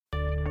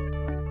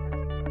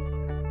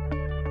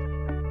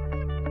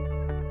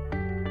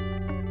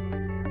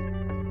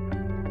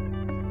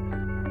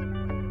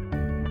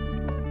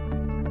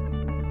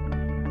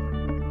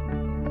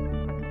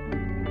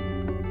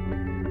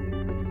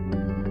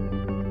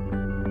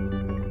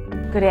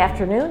Good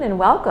afternoon and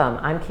welcome.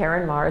 I'm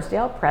Karen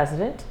Marsdale,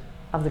 President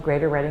of the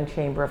Greater Reading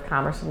Chamber of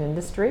Commerce and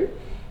Industry,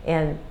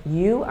 and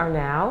you are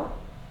now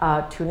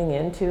tuning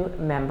in to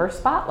Member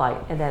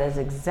Spotlight, and that is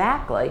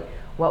exactly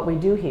what we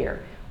do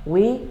here.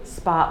 We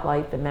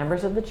spotlight the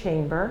members of the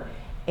Chamber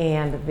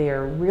and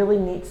their really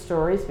neat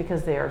stories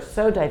because they are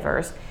so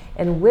diverse.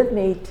 And with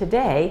me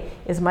today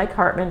is Mike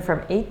Hartman from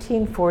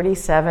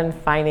 1847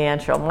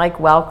 Financial.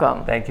 Mike,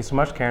 welcome. Thank you so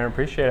much, Karen.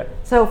 Appreciate it.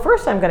 So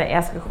first I'm going to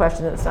ask a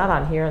question that's not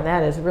on here, and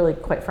that is really,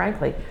 quite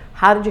frankly,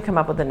 how did you come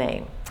up with the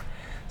name?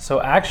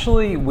 So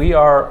actually, we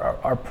are,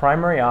 our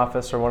primary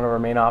office, or one of our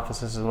main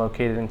offices, is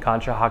located in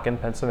Conshohocken,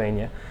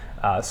 Pennsylvania.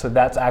 So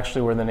that's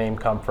actually where the name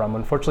comes from.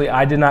 Unfortunately,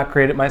 I did not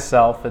create it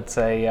myself.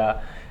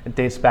 It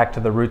dates back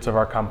to the roots of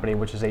our company,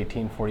 which is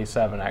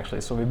 1847,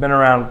 actually. So we've been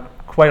around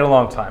quite a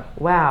long time.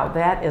 Wow,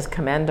 that is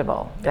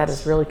commendable. That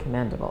is really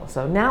commendable.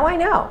 So now I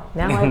know.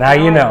 Now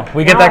you know.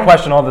 We get that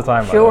question all the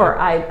time. Sure,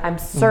 I'm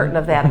certain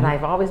of that, and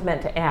I've always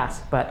meant to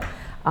ask. But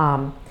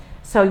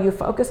so you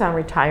focus on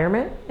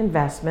retirement,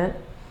 investment,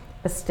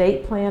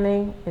 estate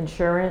planning,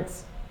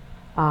 insurance,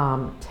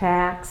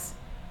 tax,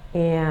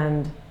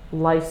 and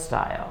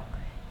lifestyle.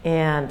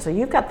 And so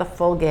you've got the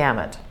full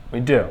gamut. We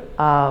do.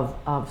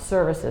 Of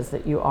services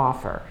that you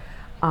offer.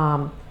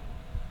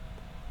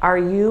 Are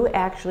you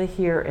actually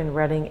here in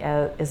Reading?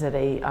 Is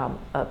it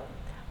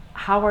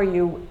how are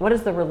you? What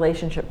is the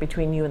relationship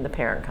between you and the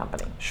parent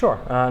company? Sure.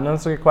 No,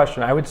 that's a good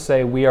question. I would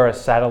say we are a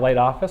satellite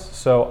office.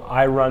 So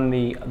I run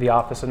the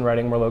office in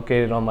Reading. We're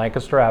located on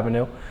Lancaster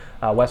Avenue,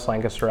 West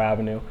Lancaster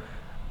Avenue.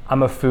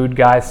 I'm a food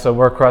guy, so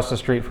we're across the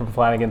street from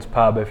Flanagan's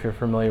Pub, if you're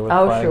familiar with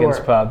Flanagan's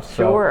Pub. So,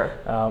 sure.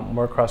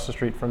 We're across the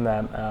street from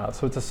them.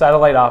 So it's a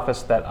satellite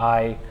office that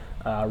I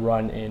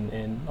run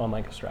on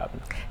Lancaster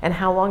Avenue. And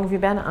how long have you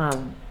been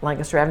on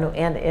Lancaster Avenue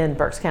and in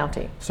Berks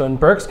County? So in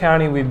Berks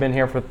County, we've been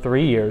here for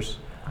 3 years.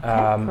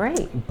 Okay,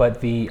 great. But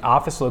the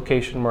office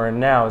location we're in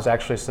now is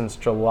actually since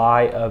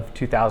July of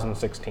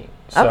 2016.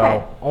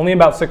 So only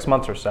about 6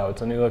 months or so.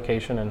 It's a new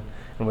location, and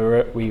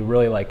we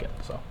really like it.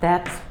 So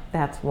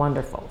that's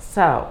wonderful.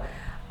 So,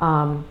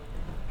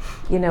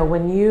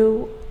 when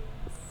you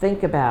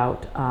think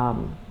about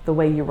the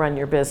way you run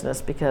your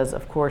business, because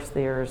of course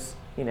there's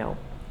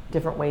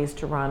different ways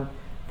to run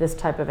this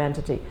type of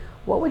entity.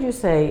 What would you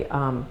say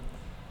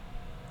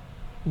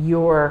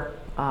your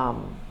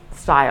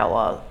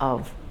style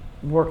of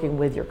working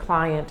with your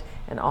client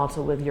and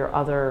also with your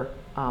other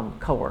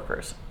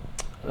coworkers?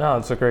 No,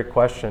 that's a great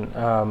question.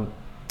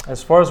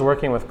 As far as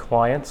working with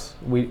clients,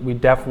 we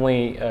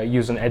definitely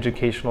use an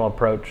educational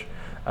approach.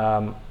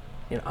 I'm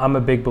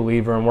a big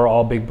believer, and we're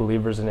all big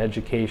believers in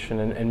education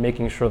and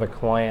making sure the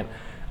client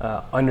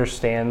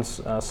understands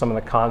some of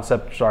the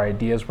concepts or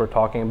ideas we're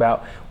talking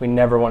about. We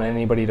never want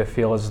anybody to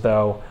feel as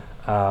though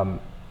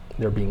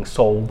they're being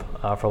sold,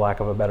 for lack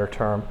of a better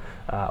term.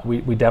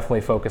 We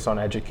definitely focus on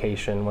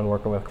education when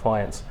working with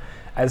clients.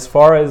 As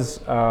far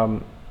as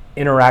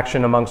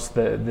interaction amongst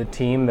the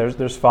team,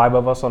 there's 5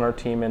 of us on our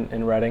team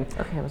in Reading.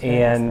 Okay,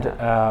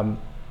 and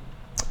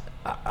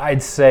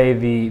I'd say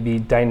the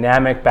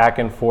dynamic back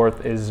and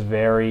forth is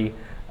very,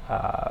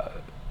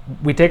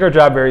 we take our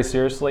job very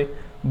seriously,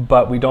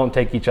 but we don't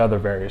take each other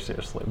very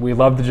seriously. We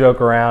love to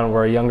joke around.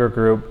 We're a younger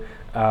group.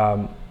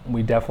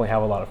 We definitely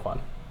have a lot of fun,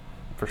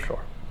 for sure.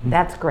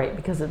 That's great,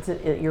 because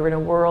you're in a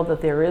world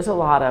that there is a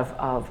lot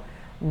of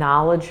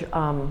knowledge,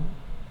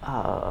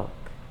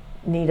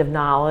 need of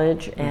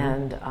knowledge,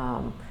 and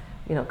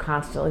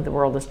constantly the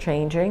world is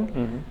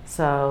changing.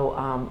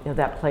 So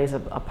that plays a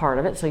part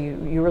of it. So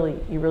you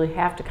really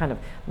have to kind of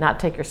not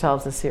take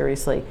yourselves as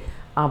seriously,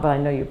 but I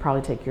know you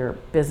probably take your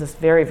business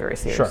very, very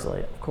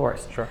seriously. Sure. Of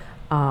course. Sure.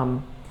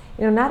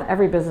 Not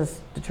every business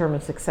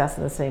determines success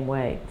in the same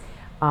way.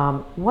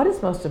 What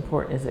is most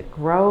important? Is it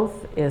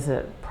growth? Is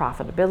it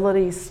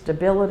profitability,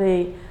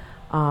 stability?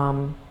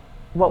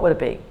 What would it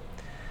be?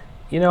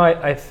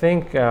 I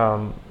think,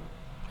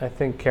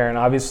 Karen,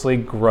 obviously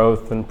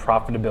growth and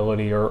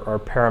profitability are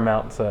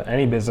paramount to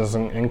any business,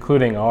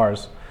 including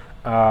ours.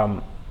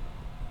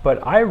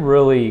 But I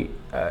really,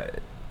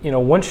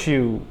 once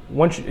you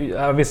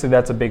obviously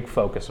that's a big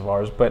focus of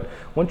ours, but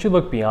once you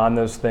look beyond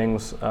those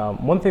things,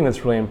 one thing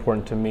that's really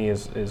important to me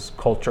is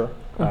culture,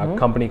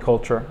 company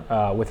culture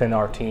within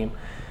our team.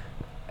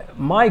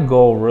 My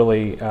goal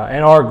really,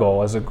 and our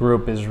goal as a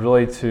group, is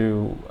really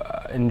to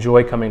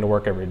enjoy coming to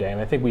work every day,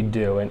 and I think we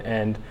do.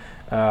 And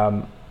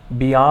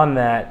beyond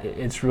that,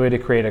 it's really to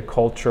create a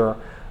culture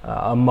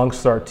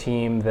amongst our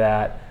team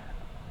that,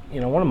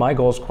 one of my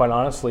goals, quite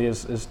honestly,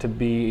 is to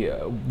be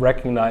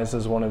recognized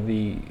as one of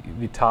the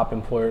top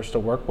employers to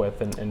work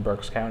with in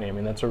Berks County. I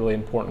mean, that's a really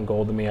important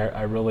goal to me.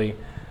 I really,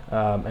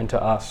 and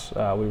to us,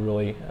 we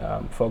really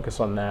focus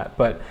on that.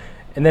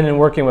 And then in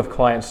working with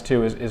clients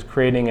too, is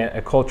creating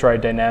a culture, a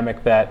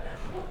dynamic that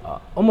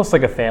almost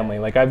like a family.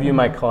 Like I view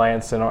my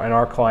clients and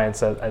our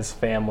clients as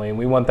family, and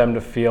we want them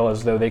to feel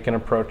as though they can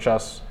approach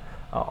us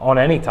on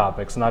any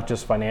topics, not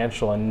just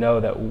financial, and know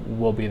that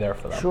we'll be there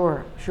for them.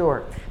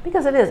 Sure.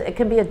 Because it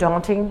can be a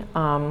daunting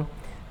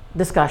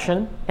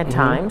discussion at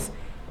times,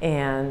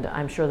 and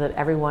I'm sure that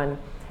everyone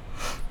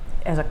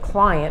as a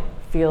client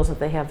feels that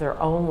they have their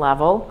own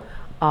level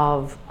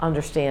of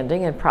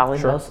understanding, and probably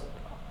Sure. most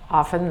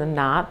often than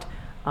not,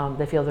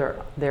 they feel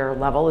their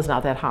level is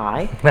not that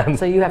high.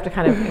 So you have to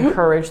kind of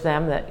encourage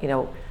them that,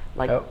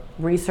 like Yep.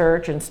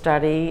 research and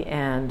study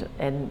and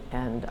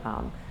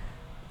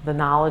the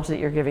knowledge that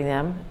you're giving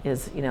them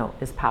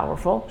is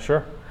powerful.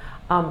 Sure.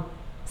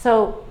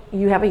 So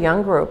you have a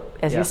young group,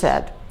 as you Yes.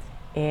 said,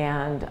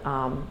 and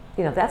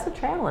that's a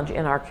challenge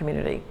in our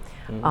community.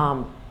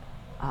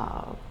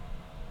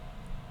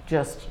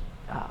 Just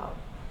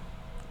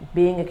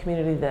being a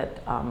community that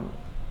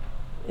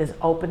is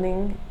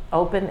open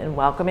and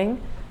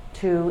welcoming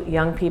to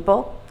young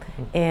people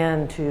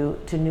and to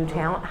new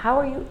talent. How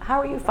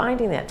are you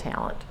finding that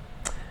talent?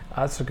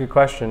 That's a good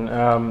question.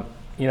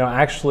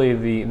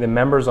 Actually, the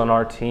members on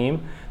our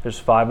team, there's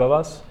 5 of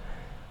us.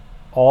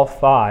 All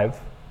 5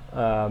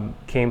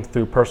 came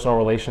through personal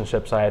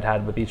relationships I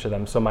had with each of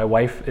them. So my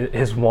wife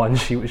is one;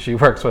 she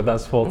works with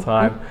us full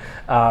time.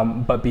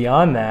 But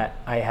beyond that,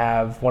 I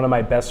have one of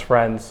my best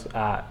friends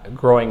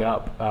growing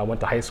up.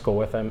 Went to high school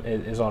with him.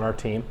 Is on our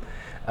team.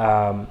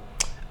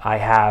 I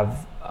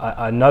have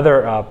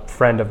another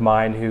friend of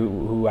mine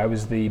who I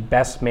was the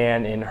best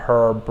man in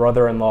her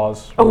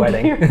brother-in-law's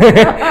wedding. Dear.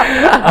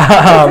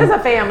 This is a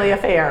family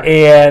affair.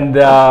 And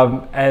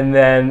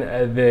then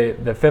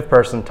the 5th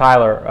person,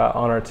 Tyler,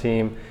 on our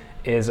team,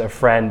 is a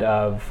friend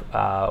of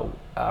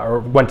or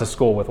went to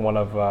school with one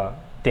of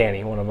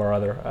Danny, one of our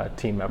other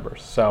team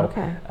members. So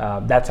Okay.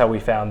 That's how we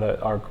found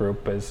our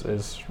group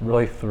is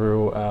really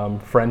through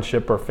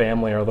friendship or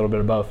family or a little bit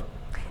of both.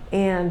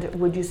 And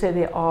would you say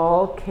they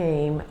all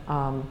came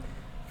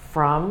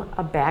from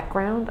a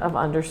background of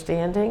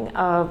understanding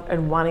of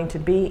and wanting to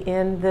be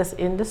in this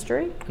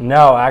industry?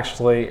 No,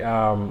 actually,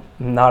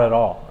 not at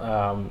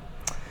all.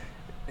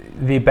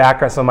 The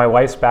background, so my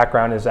wife's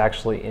background is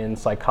actually in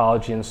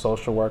psychology and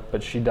social work,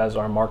 but she does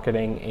our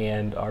marketing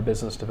and our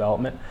business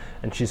development,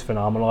 and she's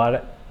phenomenal at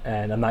it.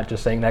 And I'm not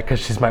just saying that because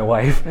she's my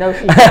wife. No,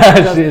 she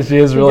does. she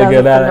is really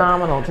good at it.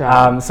 Phenomenal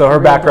job. So her She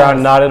really background,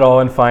 does. not at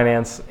all in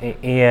finance,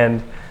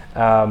 and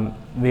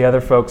the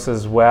other folks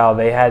as well.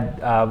 They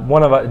had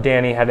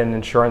Danny had an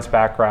insurance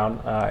background,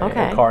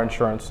 Okay. in car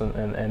insurance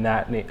and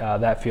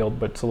that field,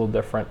 but it's a little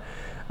different.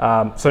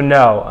 So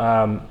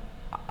no.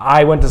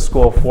 I went to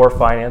school for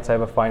finance. I have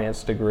a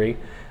finance degree,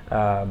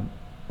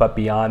 but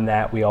beyond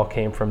that, we all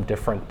came from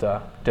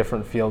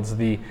different fields.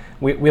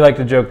 We like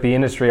to joke the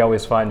industry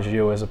always finds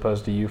you as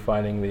opposed to you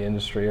finding the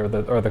industry or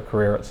the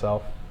career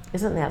itself.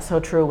 Isn't that so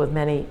true with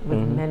many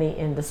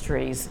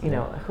industries?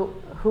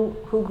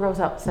 Who grows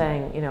up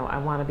saying, I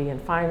want to be in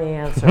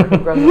finance, or who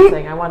grows up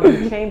saying I want to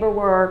do chamber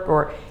work,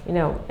 or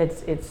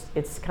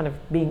it's kind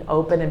of being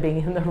open and being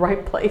in the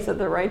right place at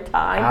the right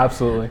time.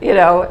 Absolutely.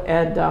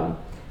 And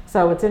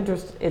so it's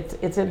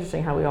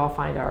interesting how we all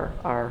find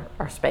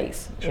our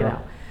space. Sure.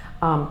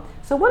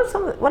 So what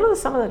are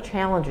some of the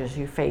challenges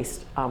you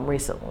faced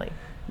recently?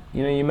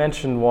 You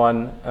mentioned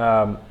one.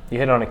 You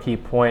hit on a key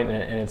point,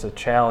 and it's a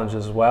challenge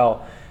as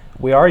well.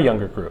 We are a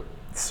younger group,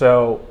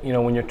 so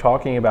when you're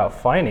talking about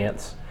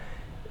finance,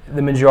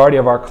 the majority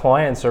of our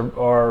clients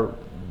are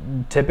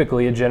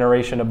typically a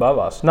generation above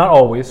us. Not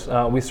always.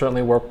 We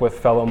certainly work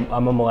with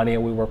I'm a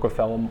millennial. We work with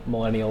fellow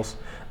millennials.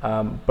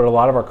 But a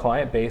lot of our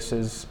client base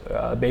is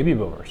baby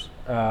boomers.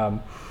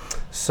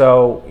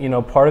 So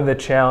part of the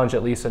challenge,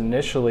 at least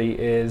initially,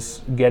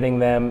 is getting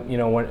them.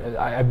 When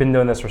I've been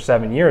doing this for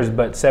 7 years,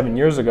 but 7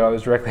 years ago I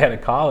was directly out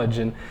of college,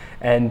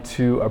 and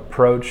to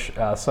approach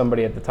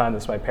somebody at the time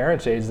that's my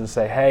parents' age and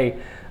say, hey,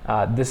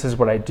 this is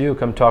what I do.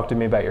 Come talk to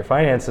me about your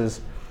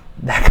finances.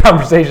 That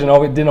conversation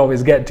didn't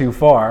always get too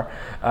far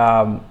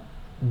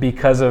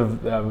because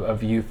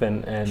of youth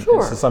and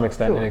Sure, to some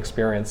extent sure.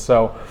 inexperience.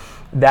 So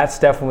that's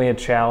definitely a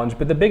challenge.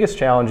 But the biggest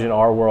challenge in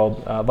our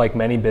world, like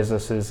many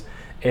businesses,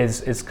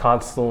 is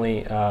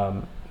constantly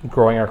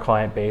growing our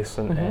client base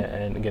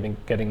and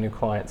getting new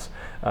clients.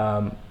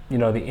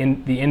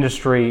 The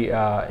industry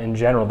in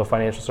general, the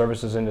financial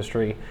services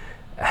industry,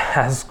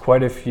 has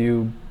quite a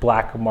few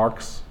black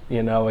marks,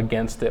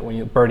 against it.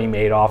 When Bernie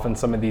Madoff and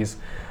some of these,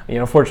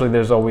 unfortunately,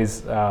 there's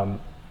always, a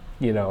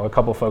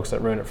couple folks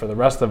that ruin it for the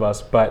rest of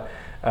us. But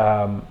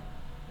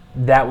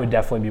that would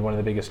definitely be one of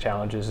the biggest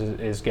challenges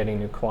is getting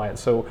new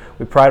clients. So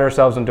we pride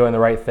ourselves on doing the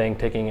right thing,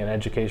 taking an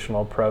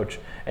educational approach,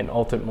 and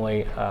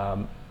ultimately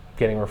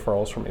getting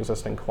referrals from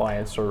existing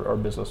clients or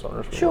business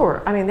owners.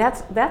 Sure. I mean,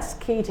 that's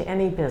key to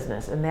any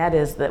business, and that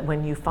is that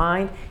when you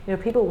find,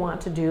 people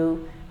want to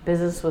do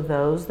business with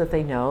those that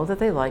they know, that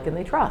they like, and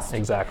they trust.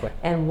 Exactly.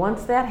 And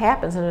once that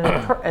happens and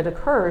it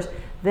occurs,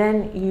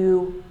 then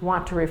you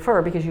want to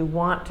refer because you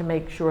want to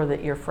make sure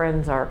that your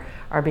friends are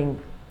being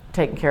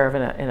taken care of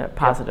in a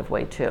positive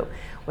way too.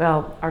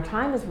 Well, our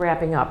time is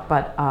wrapping up,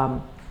 but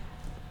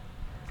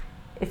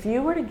if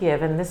you were to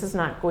give, and this is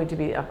not going to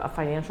be a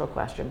financial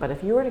question, but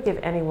if you were to give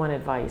anyone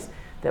advice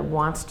that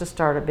wants to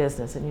start a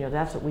business, and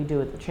that's what we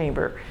do at the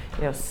Chamber,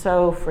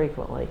 so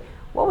frequently,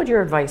 what would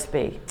your advice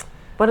be?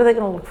 What are they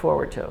going to look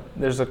forward to?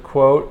 There's a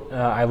quote,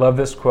 I love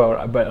this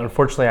quote, but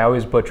unfortunately I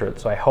always butcher it,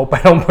 so I hope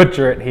I don't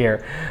butcher it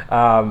here.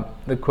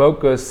 The quote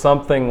goes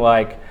something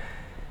like,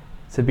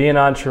 to be an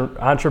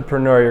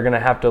entrepreneur, you're going to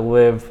have to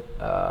live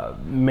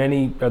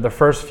the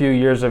first few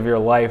years of your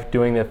life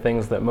doing the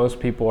things that most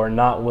people are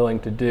not willing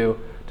to do,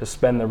 to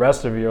spend the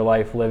rest of your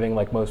life living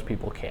like most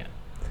people can.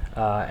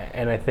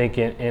 And I think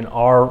in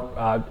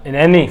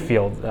any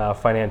field,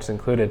 finance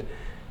included,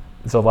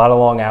 it's a lot of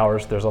long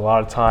hours. There's a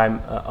lot of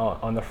time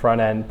on the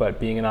front end,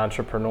 but being an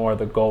entrepreneur,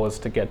 the goal is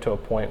to get to a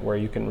point where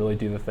you can really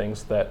do the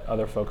things that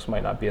other folks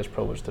might not be as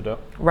privileged to do.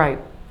 Right.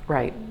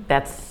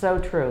 That's so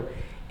true.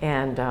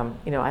 And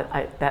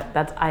I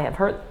have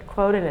heard the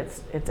quote, and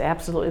it's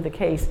absolutely the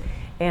case.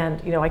 And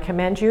I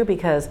commend you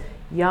because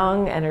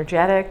young,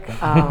 energetic,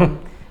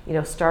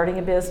 starting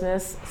a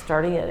business,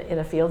 starting in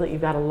a field that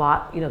you've got a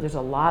lot. There's a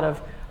lot of,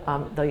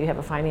 though you have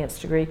a finance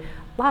degree,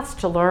 lots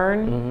to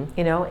learn.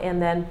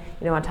 And then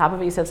on top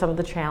of it, you said some of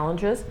the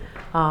challenges,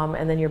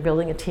 and then you're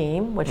building a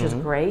team, which is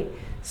great.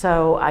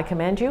 So I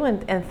commend you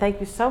and thank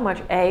you so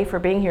much, A, for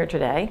being here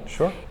today.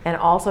 Sure. And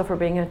also for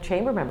being a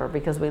chamber member,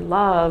 because we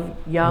love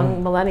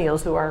young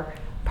millennials who are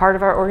part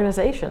of our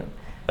organization.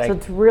 So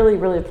it's really,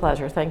 really a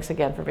pleasure. Thanks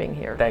again for being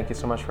here. Thank you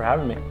so much for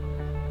having me.